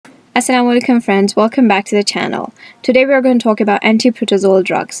Assalamualaikum friends, welcome back to the channel. Today we are going to talk about anti-protozoal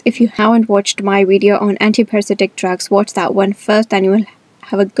drugs. If you haven't watched my video on anti-parasitic drugs, watch that one first, then you will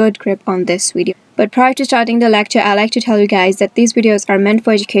have a good grip on this video. But prior to starting the lecture, I like to tell you guys that these videos are meant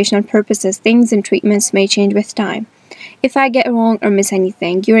for educational purposes. Things and treatments may change with time. If I get wrong or miss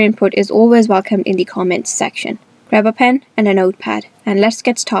anything, your input is always welcomed in the comments section. Grab a pen and a notepad and let's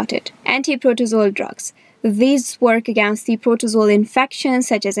get started. Anti-protozoal drugs. These work against the protozoal infections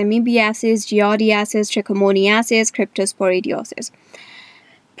such as Amebicides, giardiasis, trichomoniasis, cryptosporidiosis.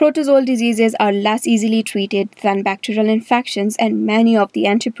 Protozoal diseases are less easily treated than bacterial infections, and many of the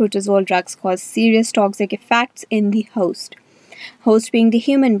anti-protozoal drugs cause serious toxic effects in the host being the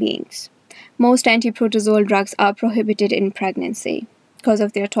human beings. Most anti-protozoal drugs are prohibited in pregnancy because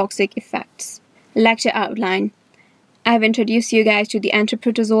of their toxic effects. Lecture outline. I have introduced you guys to the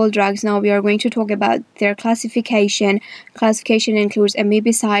anti-protozoal drugs. Now we are going to talk about their classification. Classification includes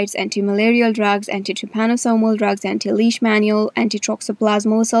Amebicides, anti-malarial drugs, anti-trypanosomal drugs, anti-leishmanial,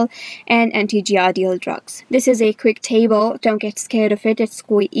 anti-toxoplasmosal, and anti-giardial drugs. This is a quick table. Don't get scared of it. It's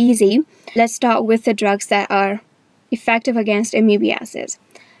quite easy. Let's start with the drugs that are effective against Amebicides.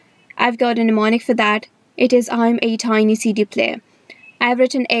 I've got a mnemonic for that. It is I'm a tiny CD player. I've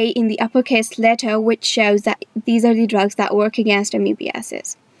written A in the uppercase letter, which shows that these are the drugs that work against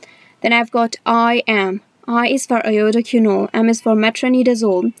Amebicides. Then I've got I am. I is for iodoquinol, M is for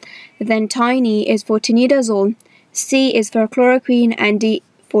metronidazole, then tiny is for tinidazole, C is for chloroquine, and D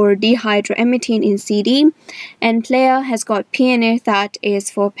for dihydroamidine in CD, and player has got PNA, that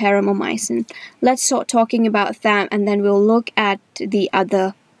is for paromomycin. Let's start talking about them and then we'll look at the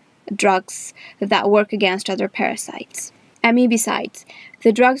other drugs that work against other parasites. Amebicides.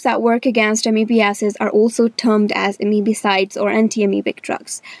 The drugs that work against Amebicides are also termed as Amebicides or anti-amoebic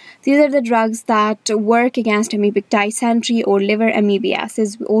drugs. These are the drugs that work against amoebic dysentery or liver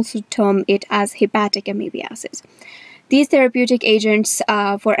Amebicides. We also term it as hepatic Amebicides. These therapeutic agents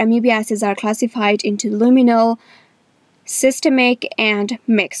for Amebicides are classified into luminal, systemic, and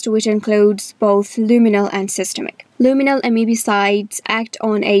mixed, which includes both luminal and systemic. Luminal Amebicides act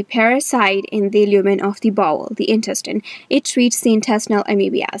on a parasite in the lumen of the bowel, the intestine. It treats the intestinal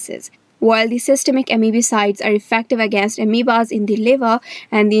Amebicides, while the systemic Amebicides are effective against amoebas in the liver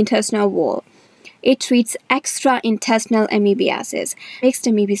and the intestinal wall. It treats extra-intestinal Amebicides. Mixed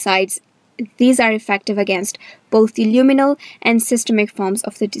Amebicides, these are effective against both the luminal and systemic forms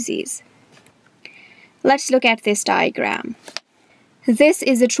of the disease. Let's look at this diagram. This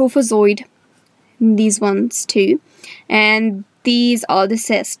is a trophozoid, these ones too, and these are the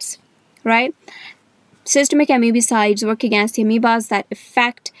cysts, right? Systemic Amebicides work against the amoebas that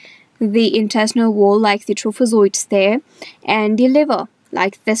affect the intestinal wall, like the trophozoids there, and the liver,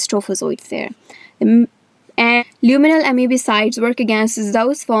 like this trophozoid there. And luminal Amebicides work against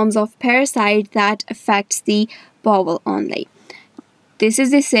those forms of parasite that affect the bowel only. This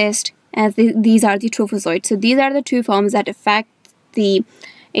is the cyst, and these are the trophozoids. So these are the two forms that affect the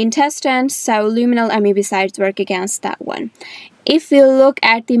intestine, so luminal Amebicides work against that one. If we look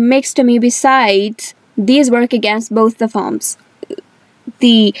at the mixed Amebicides, these work against both the forms.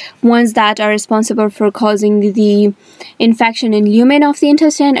 The ones that are responsible for causing the infection in lumen of the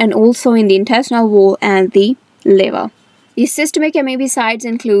intestine and also in the intestinal wall and the liver. The systemic Amebicides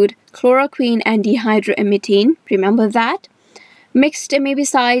include chloroquine and dihydroamidine. Remember that. Mixed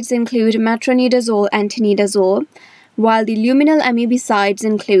Amebicides include metronidazole and tinidazole, while the luminal Amebicides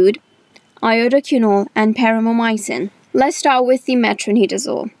include iodoquinol and paromomycin. Let's start with the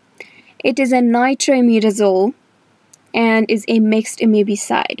metronidazole. It is a nitramidazole and is a mixed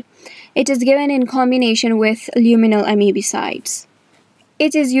Amebicide. It is given in combination with luminal Amebicides.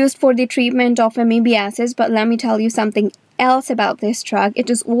 It is used for the treatment of Amebicides, but let me tell you something else about this drug. It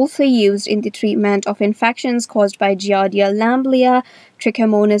is also used in the treatment of infections caused by Giardia lamblia,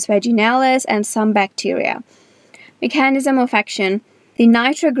 Trichomonas vaginalis, and some bacteria. Mechanism of action. The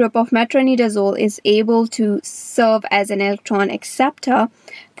nitro group of metronidazole is able to serve as an electron acceptor,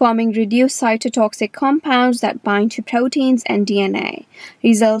 forming reduced cytotoxic compounds that bind to proteins and DNA,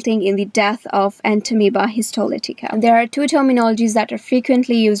 resulting in the death of Entamoeba histolytica. There are two terminologies that are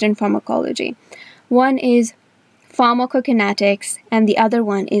frequently used in pharmacology. One is pharmacokinetics and the other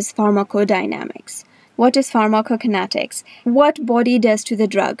one is pharmacodynamics. What is pharmacokinetics? What body does to the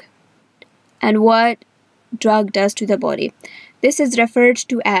drug and what drug does to the body. This is referred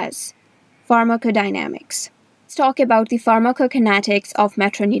to as pharmacodynamics. Let's talk about the pharmacokinetics of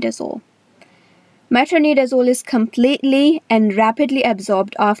metronidazole. Metronidazole is completely and rapidly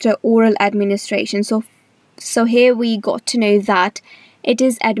absorbed after oral administration. So here we got to know that it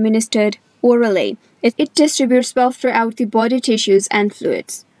is administered orally. It distributes well throughout the body tissues and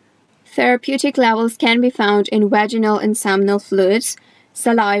fluids. Therapeutic levels can be found in vaginal and seminal fluids,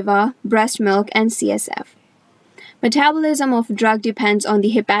 saliva, breast milk, and CSF. Metabolism of drug depends on the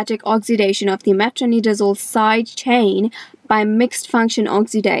hepatic oxidation of the metronidazole side chain by mixed function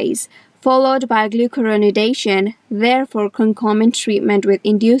oxidase, followed by glucuronidation. Therefore, concomitant treatment with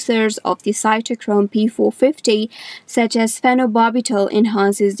inducers of the cytochrome P450, such as phenobarbital,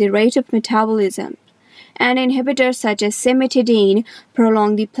 enhances the rate of metabolism, and inhibitors such as cimetidine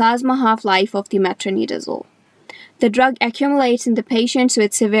prolong the plasma half-life of the metronidazole. The drug accumulates in the patients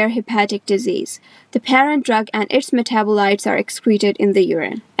with severe hepatic disease. The parent drug and its metabolites are excreted in the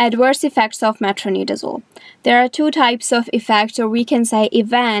urine. Adverse effects of metronidazole. There are two types of effects, or we can say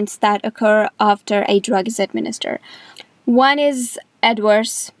events, that occur after a drug is administered. One is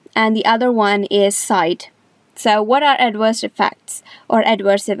adverse and the other one is side. So what are adverse effects or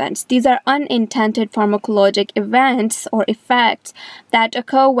adverse events? These are unintended pharmacologic events or effects that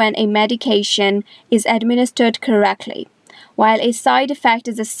occur when a medication is administered correctly, while a side effect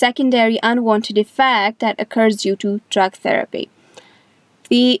is a secondary unwanted effect that occurs due to drug therapy.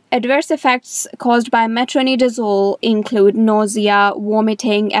 The adverse effects caused by metronidazole include nausea,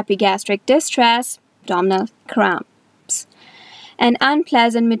 vomiting, epigastric distress, abdominal cramps. An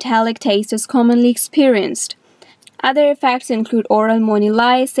unpleasant metallic taste is commonly experienced. Other effects include oral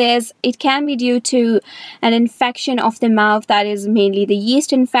monolysis. It can be due to an infection of the mouth, that is mainly the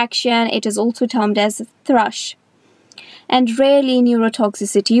yeast infection. It is also termed as thrush. And rarely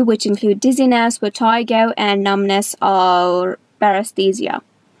neurotoxicity, which include dizziness, vertigo, and numbness or paresthesia.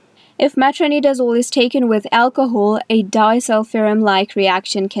 If metronidazole is taken with alcohol, a disulfiram-like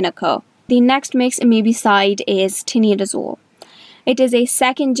reaction can occur. The next mixed amebicide is tinidazole. It is a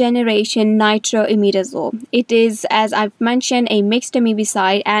second-generation nitroimidazole. It is, as I've mentioned, a mixed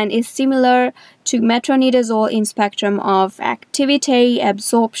amebicide and is similar to metronidazole in spectrum of activity,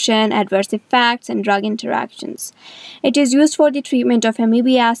 absorption, adverse effects, and drug interactions. It is used for the treatment of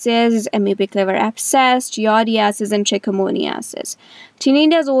amebiasis, amoebic liver abscess, giardiasis, and trichomoniasis.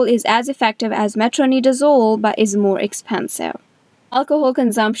 Tinidazole is as effective as metronidazole but is more expensive. Alcohol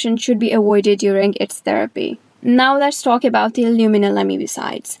consumption should be avoided during its therapy. Now let's talk about the luminal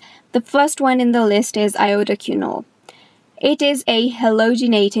amebicides. The first one in the list is iodoquinol. It is a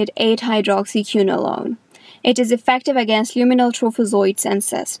halogenated 8-hydroxyquinolone. It is effective against luminal trophozoites and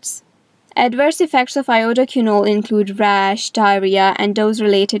cysts. Adverse effects of iodoquinol include rash, diarrhea, and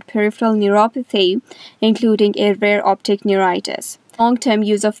dose-related peripheral neuropathy, including a rare optic neuritis. Long-term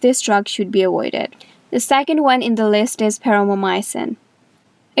use of this drug should be avoided. The second one in the list is paromomycin.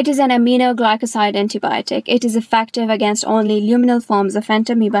 It is an aminoglycoside antibiotic. It is effective against only luminal forms of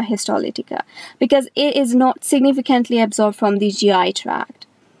Entamoeba histolytica because it is not significantly absorbed from the GI tract.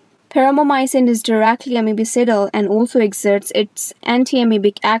 Paromomycin is directly amebicidal and also exerts its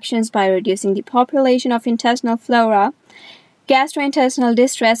anti-amoebic actions by reducing the population of intestinal flora. Gastrointestinal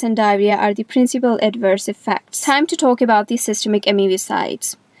distress and diarrhea are the principal adverse effects. Time to talk about the systemic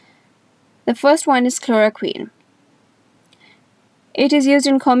amebicides. The first one is chloroquine. It is used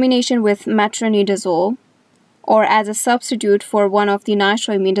in combination with metronidazole or as a substitute for one of the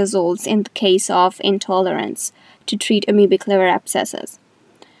nitroimidazoles in the case of intolerance to treat amoebic liver abscesses.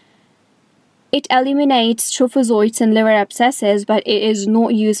 It eliminates trophozoites and liver abscesses, but it is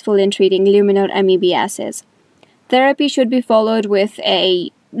not useful in treating luminal amebiasis. Therapy should be followed with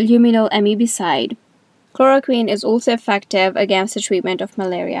a luminal amebicide. Chloroquine is also effective against the treatment of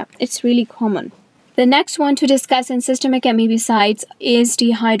malaria. It's really common. The next one to discuss in systemic amebicides is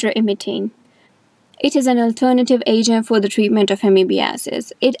dihydroimidine. It is an alternative agent for the treatment of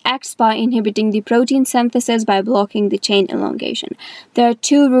amebiasis. It acts by inhibiting the protein synthesis by blocking the chain elongation. There are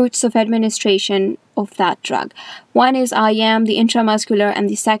two routes of administration of that drug. One is IM, the intramuscular, and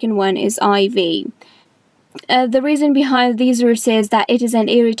the second one is IV. The reason behind these routes is that it is an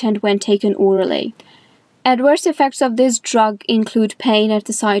irritant when taken orally. Adverse effects of this drug include pain at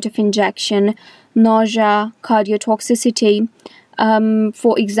the site of injection, nausea, cardiotoxicity,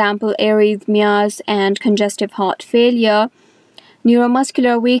 for example, arrhythmias and congestive heart failure.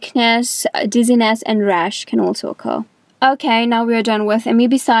 Neuromuscular weakness, dizziness, and rash can also occur. Okay, now we are done with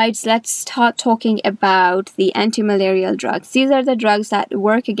amebicides. Let's start talking about the anti-malarial drugs. These are the drugs that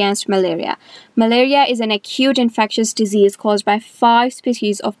work against malaria. Malaria is an acute infectious disease caused by 5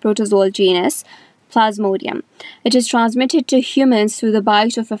 species of protozoal genus Plasmodium. It is transmitted to humans through the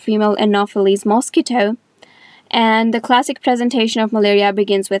bite of a female Anopheles mosquito. And the classic presentation of malaria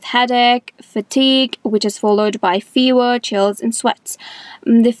begins with headache, fatigue, which is followed by fever, chills, and sweats.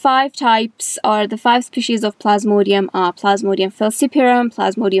 The 5 types or the 5 species of Plasmodium are Plasmodium falciparum,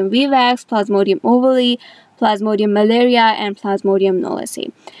 Plasmodium vivax, Plasmodium ovale, Plasmodium malaria, and Plasmodium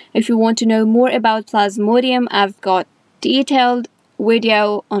knowlesi. If you want to know more about Plasmodium, I've got detailed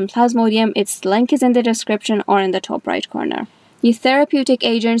video on Plasmodium. Its link is in the description or in the top right corner. The therapeutic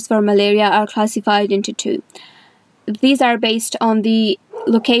agents for malaria are classified into 2. These are based on the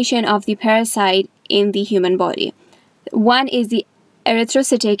location of the parasite in the human body. One is the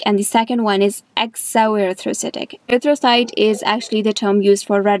erythrocytic and the second one is exoerythrocytic. Erythrocyte is actually the term used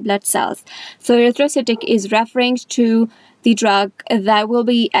for red blood cells. So erythrocytic is referring to the drug that will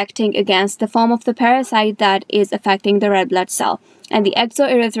be acting against the form of the parasite that is affecting the red blood cell. And the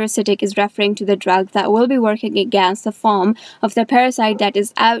exoerythrocytic is referring to the drug that will be working against the form of the parasite that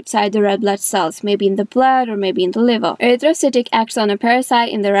is outside the red blood cells, maybe in the blood or maybe in the liver. Erythrocytic acts on a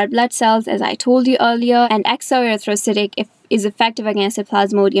parasite in the red blood cells, as I told you earlier, and exoerythrocytic is effective against a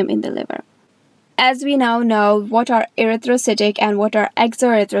Plasmodium in the liver. As we now know what are erythrocytic and what are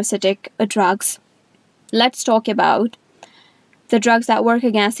exoerythrocytic drugs, let's talk about the drugs that work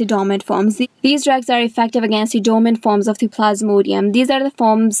against the dormant forms. These drugs are effective against the dormant forms of the Plasmodium. These are the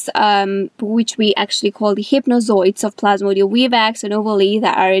forms which we actually call the hypnozoites of Plasmodium vivax and ovale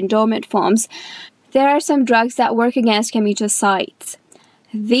that are in dormant forms. There are some drugs that work against gametocytes.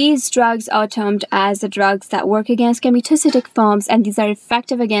 These drugs are termed as the drugs that work against gametocytic forms, and these are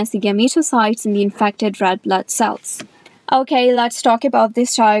effective against the gametocytes in the infected red blood cells. Okay, let's talk about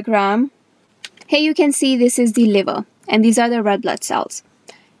this diagram. Here you can see this is the liver, and these are the red blood cells.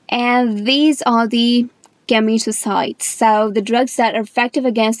 And these are the gametocytes. So the drugs that are effective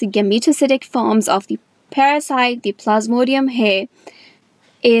against the gametocytic forms of the parasite, the Plasmodium here,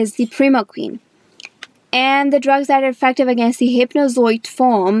 is the primaquine. And the drugs that are effective against the hypnozoite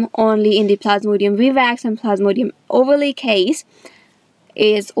form only in the Plasmodium vivax and Plasmodium ovale case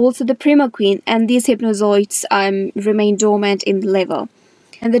is also the primaquine, and these hypnozoites remain dormant in the liver.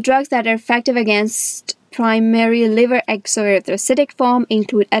 And the drugs that are effective against primary liver exoerythrocytic form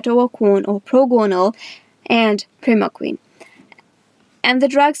include etowaquone or proguanil and primaquine. And the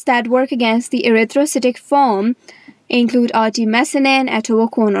drugs that work against the erythrocytic form include artemisinin,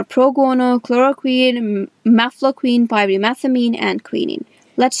 etowaquone or proguanil, chloroquine, mefloquine, pyrimethamine, and quinine.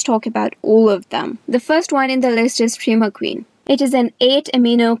 Let's talk about all of them. The first one in the list is primaquine. It is an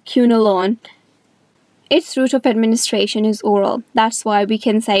 8-aminoquinolone. Its route of administration is oral. That's why we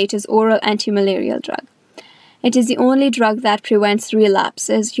can say it is oral anti-malarial drug. It is the only drug that prevents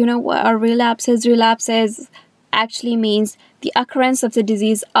relapses. You know what are relapses? Relapses actually means the occurrence of the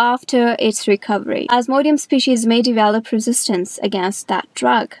disease after its recovery. Plasmodium species may develop resistance against that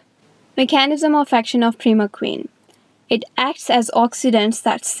drug. Mechanism of action of primaquine. It acts as oxidants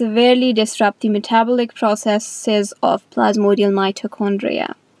that severely disrupt the metabolic processes of plasmodial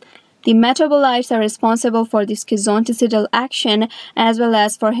mitochondria. The metabolites are responsible for the schizonticital action as well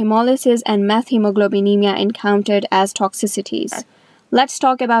as for hemolysis and methemoglobinemia encountered as toxicities. Let's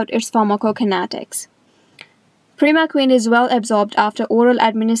talk about its pharmacokinetics. Primaquine is well absorbed after oral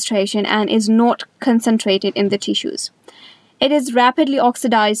administration and is not concentrated in the tissues. It is rapidly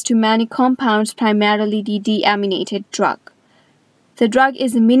oxidized to many compounds, primarily the deaminated drug. The drug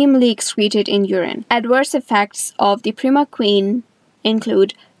is minimally excreted in urine. Adverse effects of the primaquine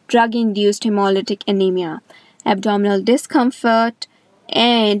include drug-induced hemolytic anemia, abdominal discomfort,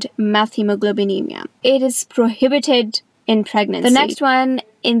 and methemoglobinemia. It is prohibited in pregnancy. The next one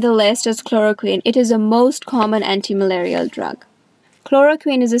in the list is chloroquine. It is the most common anti-malarial drug.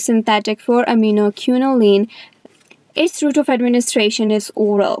 Chloroquine is a synthetic 4-aminoquinoline. Its route of administration is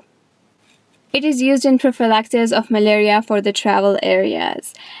oral. It is used in prophylaxis of malaria for the travel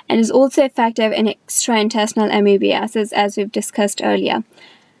areas and is also effective in extraintestinal amoebiasis, as we've discussed earlier.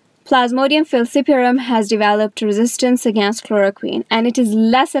 Plasmodium falciparum has developed resistance against chloroquine, and it is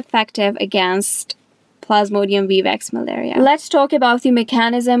less effective against Plasmodium vivax malaria. Let's talk about the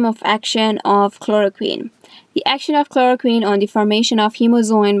mechanism of action of chloroquine. The action of chloroquine on the formation of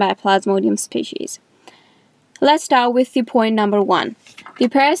hemozoin by Plasmodium species. Let's start with the point number 1. The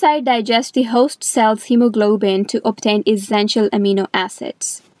parasite digests the host cell's hemoglobin to obtain essential amino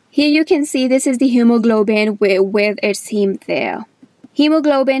acids. Here you can see this is the hemoglobin with its heme there.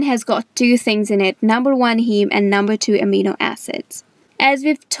 Hemoglobin has got 2 things in it, number 1 heme and number 2 amino acids. As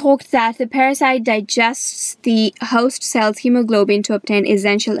we've talked that the parasite digests the host cell's hemoglobin to obtain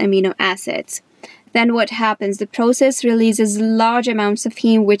essential amino acids. Then what happens? The process releases large amounts of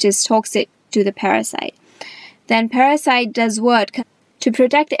heme which is toxic to the parasite. Then parasite does what? To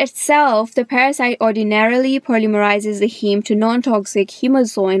protect itself, the parasite ordinarily polymerizes the heme to non-toxic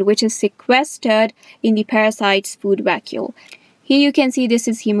hemozoin, which is sequestered in the parasite's food vacuole. Here you can see this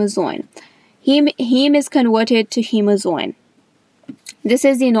is hemozoin. Heme is converted to hemozoin. This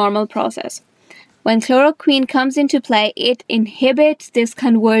is the normal process. When chloroquine comes into play, it inhibits this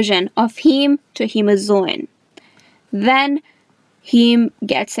conversion of heme to hemozoin. Then heme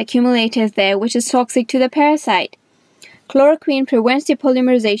gets accumulated there, which is toxic to the parasite. Chloroquine prevents the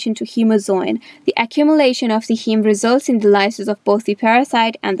polymerization to hemozoin. The accumulation of the heme results in the lysis of both the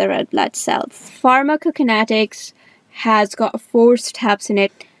parasite and the red blood cells. Pharmacokinetics has got 4 steps in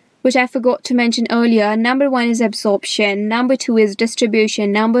it, which I forgot to mention earlier. Number 1 is absorption, number 2 is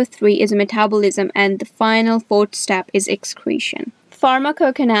distribution, number 3 is metabolism, and the final 4th step is excretion.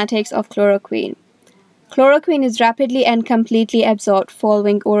 Pharmacokinetics of chloroquine. Chloroquine is rapidly and completely absorbed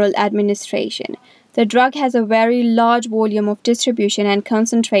following oral administration. The drug has a very large volume of distribution and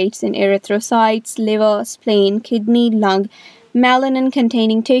concentrates in erythrocytes, liver, spleen, kidney, lung,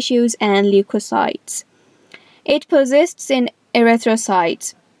 melanin-containing tissues, and leukocytes. It persists in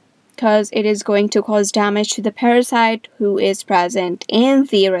erythrocytes because it is going to cause damage to the parasite who is present in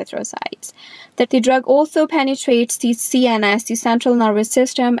the erythrocytes. The drug also penetrates the CNS, the central nervous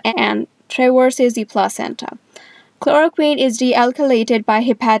system, and traverses the placenta. Chloroquine is dealkylated by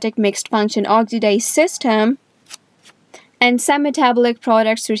hepatic mixed function oxidase system, and some metabolic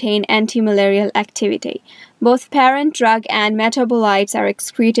products retain anti-malarial activity. Both parent drug and metabolites are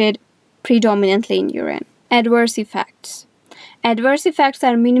excreted predominantly in urine. Adverse effects. Adverse effects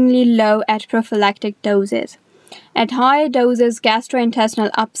are minimally low at prophylactic doses. At higher doses,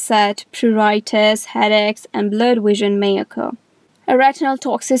 gastrointestinal upset, pruritus, headaches, and blurred vision may occur. Retinal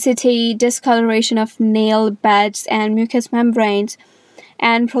toxicity, discoloration of nail beds and mucous membranes,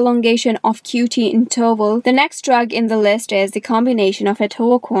 and prolongation of QT interval. The next drug in the list is the combination of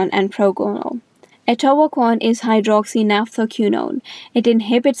atovaquone and proguanol. Atovaquone is hydroxynaphthoquinone. It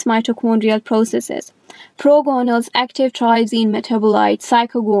inhibits mitochondrial processes. Proguanol's active tyrosine metabolite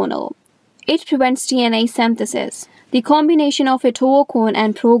psychoguanol. It prevents DNA synthesis. The combination of atovaquone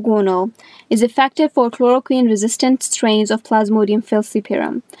and proguanol is effective for chloroquine-resistant strains of Plasmodium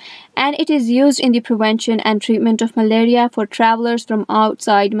falciparum, and it is used in the prevention and treatment of malaria for travelers from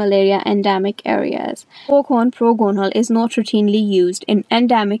outside malaria endemic areas. Proguanol is not routinely used in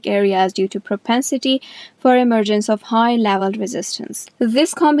endemic areas due to propensity for emergence of high-level resistance.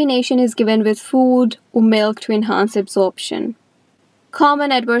 This combination is given with food or milk to enhance absorption.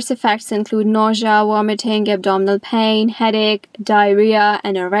 Common adverse effects include nausea, vomiting, abdominal pain, headache, diarrhea,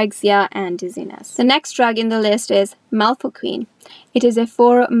 anorexia, and dizziness. The next drug in the list is melphaquine. It is a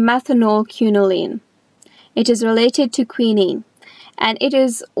 4-methanol-quinoline. It is related to quinine, and it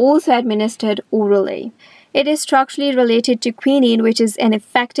is also administered orally. It is structurally related to quinine, which is an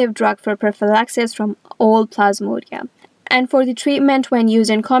effective drug for prophylaxis from all plasmodia, and for the treatment when used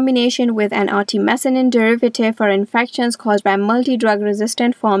in combination with an artemisinin derivative for infections caused by multi-drug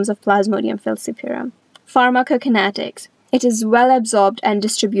resistant forms of Plasmodium falciparum. Pharmacokinetics. It is well absorbed and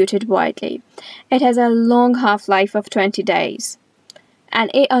distributed widely. It has a long half-life of 20 days,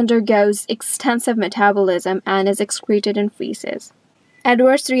 and it undergoes extensive metabolism and is excreted in feces.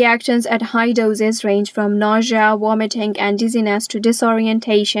 Adverse reactions at high doses range from nausea, vomiting, and dizziness to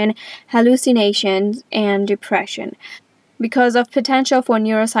disorientation, hallucinations, and depression. Because of potential for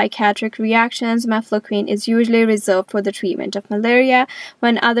neuropsychiatric reactions, melphaquine is usually reserved for the treatment of malaria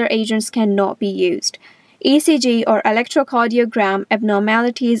when other agents cannot be used. ECG or electrocardiogram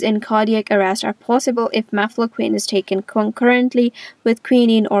abnormalities in cardiac arrest are possible if melphaquine is taken concurrently with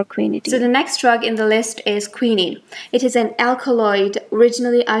quinine or quinidine. So the next drug in the list is quinine. It is an alkaloid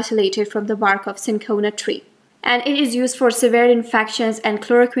originally isolated from the bark of cinchona tree, and it is used for severe infections and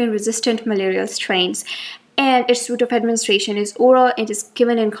chloroquine-resistant malarial strains. And its route of administration is oral. It is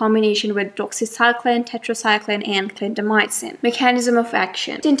given in combination with doxycycline, tetracycline, and clindamycin. Mechanism of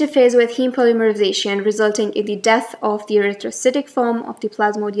action. It interferes with heme polymerization, resulting in the death of the erythrocytic form of the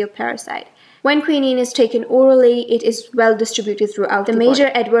Plasmodium parasite. When quinine is taken orally, it is well distributed throughout the body. The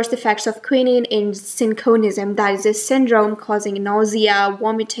major adverse effects of quinine in synchonism, that is a syndrome causing nausea,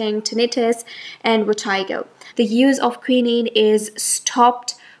 vomiting, tinnitus, and vertigo. The use of quinine is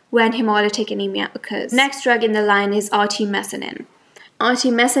stopped when hemolytic anemia occurs. Next drug in the line is artemisinin.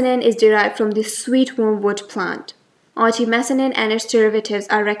 Artemisinin is derived from the sweet wormwood plant. Artemisinin and its derivatives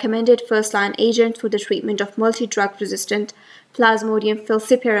are recommended first-line agents for the treatment of multi-drug-resistant Plasmodium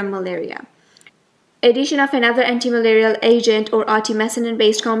falciparum malaria. Addition of another antimalarial agent or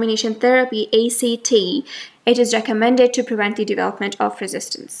artemisinin-based combination therapy, ACT, it is recommended to prevent the development of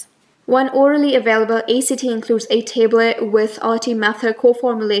resistance. One orally available ACT includes a tablet with artemether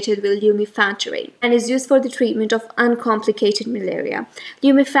co-formulated with lumefantrine and is used for the treatment of uncomplicated malaria.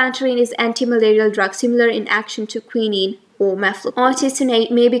 Lumefantrine is anti-malarial drug similar in action to quinine or mefloquine. Artesunate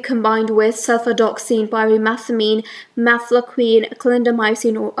may be combined with sulfadoxine, pyrimethamine, mefloquine,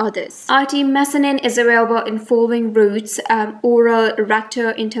 clindamycin, or others. Artemisinin is available in following routes: oral,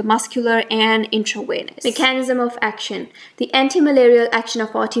 rectal, intramuscular, and intravenous. Mechanism of action. The antimalarial action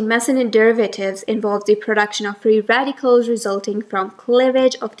of artemisinin derivatives involves the production of free radicals resulting from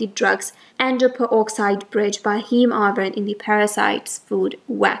cleavage of the drug's endoperoxide bridge by heme iron in the parasite's food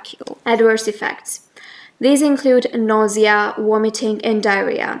vacuole. Adverse effects. These include nausea, vomiting, and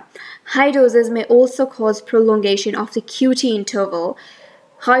diarrhea. High doses may also cause prolongation of the QT interval.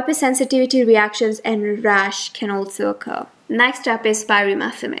 Hypersensitivity reactions and rash can also occur. Next up is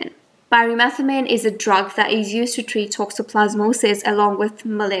pyrimethamine. Pyrimethamine is a drug that is used to treat toxoplasmosis along with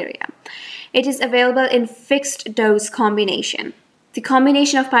malaria. It is available in fixed dose combination. The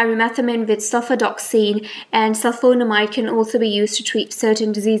combination of pyrimethamine with sulfadoxine and sulfonamide can also be used to treat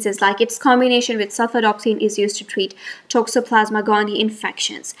certain diseases, like its combination with sulfadoxine is used to treat Toxoplasma gondii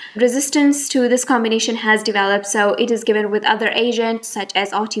infections. Resistance to this combination has developed, so it is given with other agents such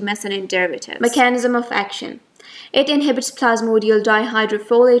as artemisinin derivatives. Mechanism of action. It inhibits plasmodial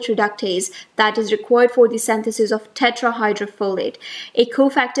dihydrofolate reductase that is required for the synthesis of tetrahydrofolate, a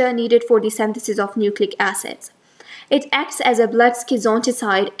cofactor needed for the synthesis of nucleic acids. It acts as a blood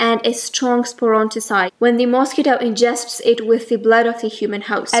schizontocide and a strong sporonticide when the mosquito ingests it with the blood of the human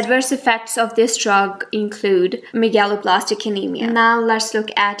host. Adverse effects of this drug include megaloblastic anemia. Now let's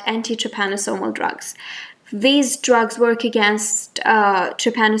look at anti-trypanosomal drugs. These drugs work against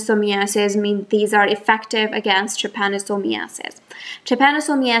trypanosomiasis, mean these are effective against trypanosomiasis.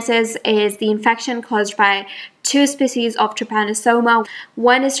 Trypanosomiasis is the infection caused by two species of trypanosoma.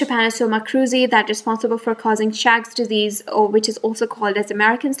 One is Trypanosoma cruzi, that is responsible for causing Chagas disease, or which is also called as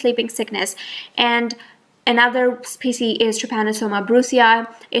American sleeping sickness, and another species is Trypanosoma brucei.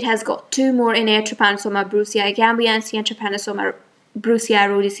 It has got two more in it, Trypanosoma brucei gambiense and Trypanosoma brucei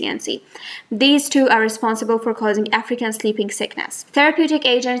rhodesiense. These two are responsible for causing African sleeping sickness. Therapeutic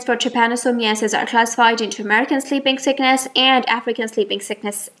agents for trypanosomiasis are classified into American sleeping sickness and African sleeping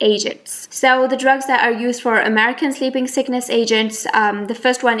sickness agents. So the drugs that are used for American sleeping sickness agents, the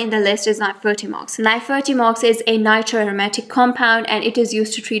first one in the list is nifurtimox. Nifurtimox is a nitroaromatic compound and it is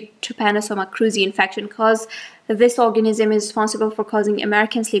used to treat Trypanosoma cruzi infection because this organism is responsible for causing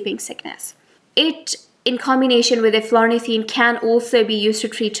American sleeping sickness. It in combination with eflornithine can also be used to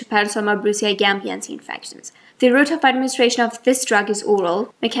treat Trypanosoma brucei gambiense infections. The route of administration of this drug is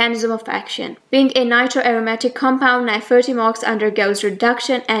oral. Mechanism of action. Being a nitroaromatic compound, nifurtimox undergoes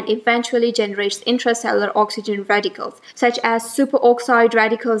reduction and eventually generates intracellular oxygen radicals, such as superoxide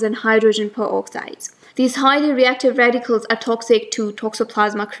radicals and hydrogen peroxides. These highly reactive radicals are toxic to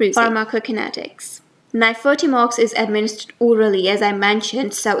Toxoplasma cruzi. Pharmacokinetics. Nifurtimox is administered orally, as I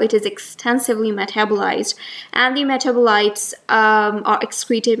mentioned, so it is extensively metabolized, and the metabolites are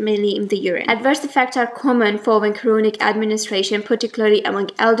excreted mainly in the urine. Adverse effects are common following chronic administration, particularly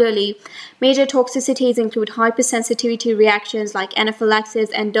among elderly. Major toxicities include hypersensitivity reactions like anaphylaxis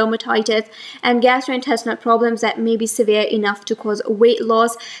and dermatitis, and gastrointestinal problems that may be severe enough to cause weight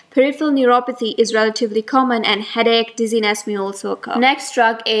loss. Peripheral neuropathy is relatively common, and headache, dizziness may also occur. Next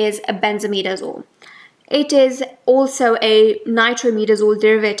drug is benzimidazole. It is also a nitramidazole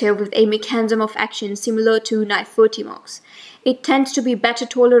derivative with a mechanism of action similar to nifurtimox. It tends to be better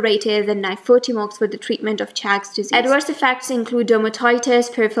tolerated than nifurtimox for the treatment of Chagas disease. Adverse effects include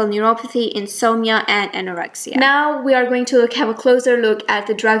dermatitis, peripheral neuropathy, insomnia, and anorexia. Now we are going to have a closer look at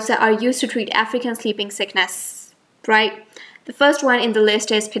the drugs that are used to treat African sleeping sickness, right? The first one in the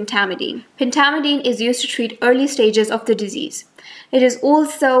list is pentamidine. Pentamidine is used to treat early stages of the disease. It is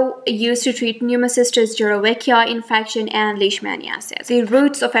also used to treat pneumocystis jirovecii infection and leishmaniasis. The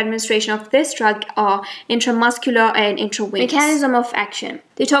routes of administration of this drug are intramuscular and intravenous. Mechanism of action.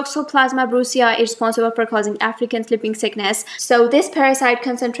 The Toxoplasma brucei is responsible for causing African sleeping sickness, so this parasite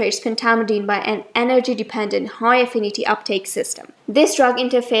concentrates pentamidine by an energy-dependent high-affinity uptake system. This drug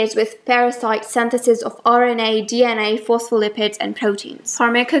interferes with parasite synthesis of RNA, DNA, phospholipids, and proteins.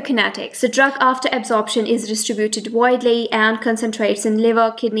 Pharmacokinetics. The drug after absorption is distributed widely and concentrates in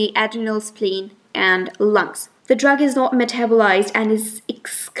liver, kidney, adrenal, spleen, and lungs. The drug is not metabolized and is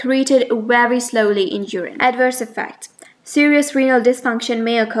excreted very slowly in urine. Adverse effects. Serious renal dysfunction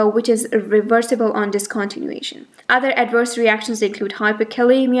may occur, which is reversible on discontinuation. Other adverse reactions include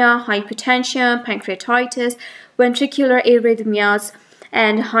hyperkalemia, hypertension, pancreatitis, ventricular arrhythmias,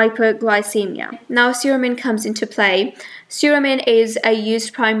 and hyperglycemia. Now suramin comes into play. Suramin is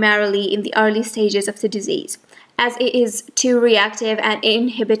used primarily in the early stages of the disease. As it is too reactive and it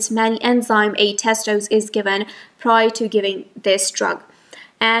inhibits many enzymes, a test dose is given prior to giving this drug.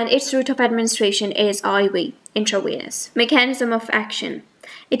 And its route of administration is IV, intravenous. Mechanism of action.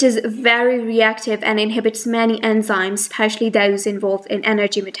 It is very reactive and inhibits many enzymes, especially those involved in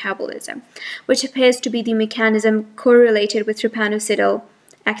energy metabolism, which appears to be the mechanism correlated with trypanosomal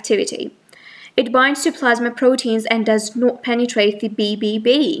activity. It binds to plasma proteins and does not penetrate the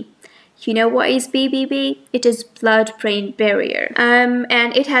BBB. You know what is BBB? It is blood-brain barrier. And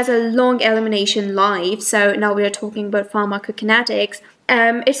it has a long elimination life. So now we are talking about pharmacokinetics.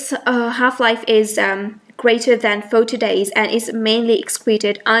 Its half-life is greater than 40 days and is mainly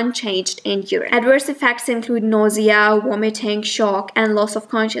excreted unchanged in urine. Adverse effects include nausea, vomiting, shock, and loss of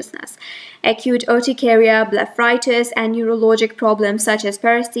consciousness, acute urticaria, blepharitis, and neurologic problems such as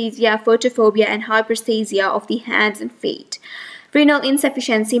paresthesia, photophobia, and hyperesthesia of the hands and feet. Renal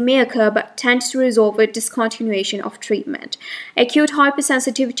insufficiency may occur but tends to resolve with discontinuation of treatment. Acute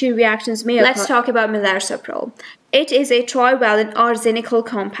hypersensitivity reactions may occur. Let's talk about millarceprol. It is a trivalent arsenical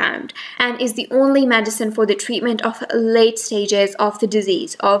compound and is the only medicine for the treatment of late stages of the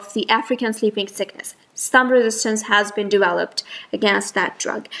disease of the African sleeping sickness. Some resistance has been developed against that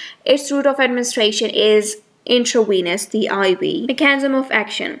drug. Its route of administration is intravenous, the IV. Mechanism of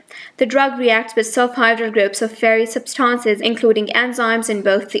action. The drug reacts with sulfhydryl groups of various substances, including enzymes in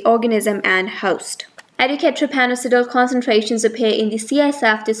both the organism and host. Adequate trypanosomal concentrations appear in the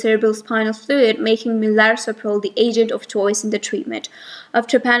CSF, the cerebrospinal fluid, making millarceprol the agent of choice in the treatment of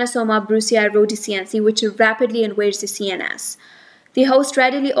Trypanosoma brucei rhodesiense, which rapidly invades the CNS. The host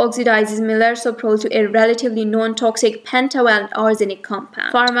readily oxidizes millarceprol to a relatively non-toxic pentavalent arsenic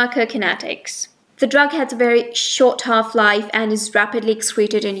compound. Pharmacokinetics. The drug has a very short half-life and is rapidly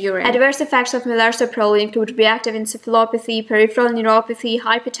excreted in urine. Adverse effects of millarceprol include reactive encephalopathy, peripheral neuropathy,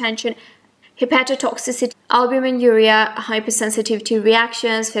 hypertension, hepatotoxicity, albuminuria, hypersensitivity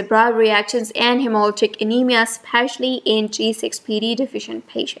reactions, febrile reactions, and hemolytic anemia, especially in G6PD deficient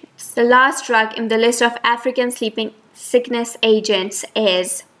patients. The last drug in the list of African sleeping sickness agents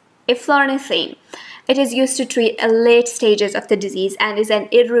is eflornithine. It is used to treat late stages of the disease and is an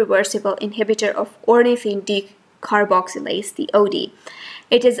irreversible inhibitor of ornithine decarboxylase, the OD.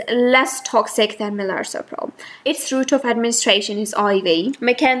 It is less toxic than millarceprol. Its route of administration is IV.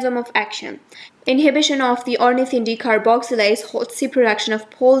 Mechanism of action. Inhibition of the ornithine decarboxylase halts the production of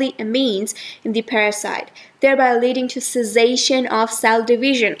polyamines in the parasite, thereby leading to cessation of cell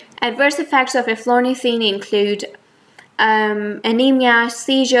division. Adverse effects of eflornithine include anemia,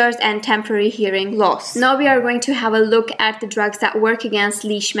 seizures, and temporary hearing loss. Now we are going to have a look at the drugs that work against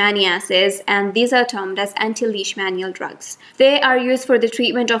leishmaniasis, and these are termed as anti-leishmanial drugs. They are used for the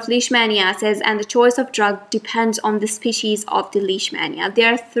treatment of leishmaniasis, and the choice of drug depends on the species of the leishmania.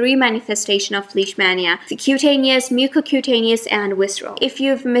 There are three manifestations of leishmania: the cutaneous, mucocutaneous, and visceral. If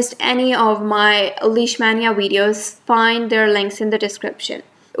you've missed any of my leishmania videos, find their links in the description.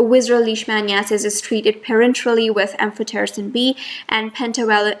 Visceral leishmaniasis is treated parenterally with amphotericin B and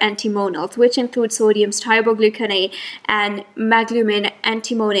pentavalent antimonals, which include sodium stibogluconate and meglumine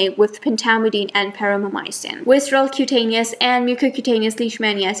antimonate with pentamidine and paromomycin. Visceral, cutaneous, and mucocutaneous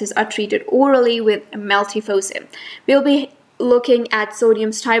leishmaniasis are treated orally with meltifosine. We'll be looking at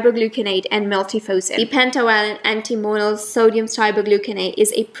sodium stibogluconate and meltifosine. The pentavalent antimonal sodium stibogluconate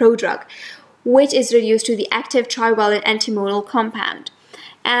is a prodrug, which is reduced to the active trivalent antimonal compound.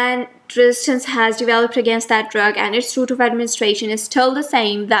 And resistance has developed against that drug, and its route of administration is still the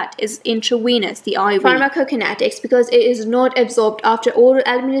same, that is intravenous, the IV. Pharmacokinetics, because it is not absorbed after oral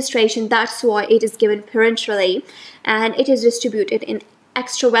administration, that's why it is given parenterally, and it is distributed in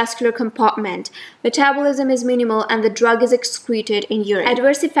extravascular compartment. Metabolism is minimal and the drug is excreted in urine.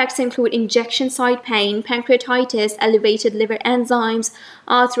 Adverse effects include injection site pain, pancreatitis, elevated liver enzymes,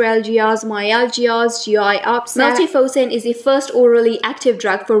 arthralgias, myalgias, GI upset. Meltifosine is the first orally active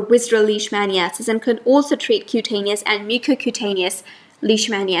drug for visceral leishmaniasis and can also treat cutaneous and mucocutaneous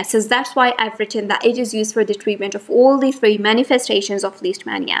leishmaniasis. That's why I've written that it is used for the treatment of all the three manifestations of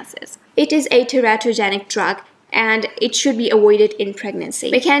leishmaniasis. It is a teratogenic drug, and it should be avoided in pregnancy.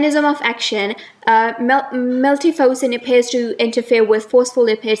 Mechanism of action. Meltifosine appears to interfere with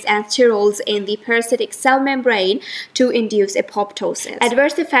phospholipids and sterols in the parasitic cell membrane to induce apoptosis.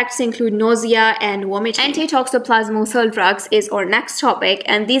 Adverse effects include nausea and vomiting. Anti-toxoplasmosal drugs is our next topic,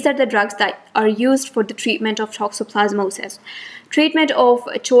 and these are the drugs that are used for the treatment of toxoplasmosis. Treatment of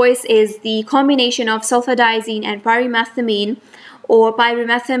choice is the combination of sulfadiazine and pyrimethamine, or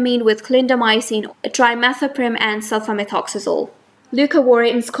pyrimethamine with clindamycin, trimethoprim, and sulfamethoxazole.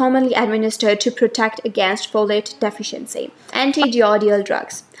 Leucovorin is commonly administered to protect against folate deficiency. Anti-giardial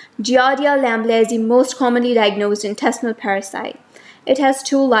drugs. Giardia lamblia is the most commonly diagnosed intestinal parasite. It has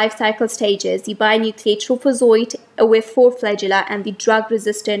two life cycle stages, the binucleate trophozoite with 4 flagella and the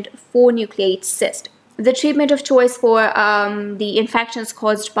drug-resistant 4-nucleate cyst. The treatment of choice for the infections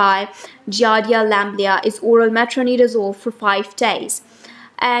caused by Giardia lamblia is oral metronidazole for 5 days.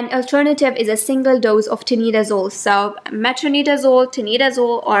 An alternative is a single dose of tinidazole. So metronidazole,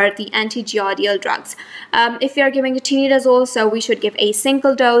 tinidazole, or the anti-giardial drugs. If we are giving a tinidazole, so we should give a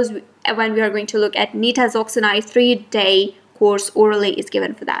single dose. When we are going to look at nitazoxanide, 3-day course orally is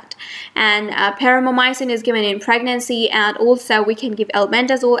given for that. And paramomycin is given in pregnancy, and also we can give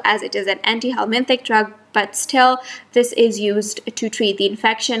albendazole as it is an anti-helminthic drug, but still this is used to treat the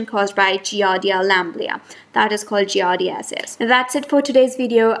infection caused by Giardia lamblia. That is called giardiasis. That's it for today's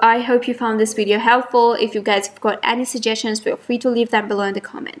video. I hope you found this video helpful. If you guys have got any suggestions, feel free to leave them below in the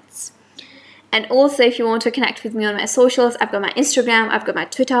comments. And also, if you want to connect with me on my socials, I've got my Instagram, I've got my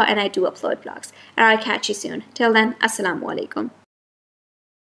Twitter, and I do upload blogs. And I'll catch you soon. Till then, Assalamualaikum.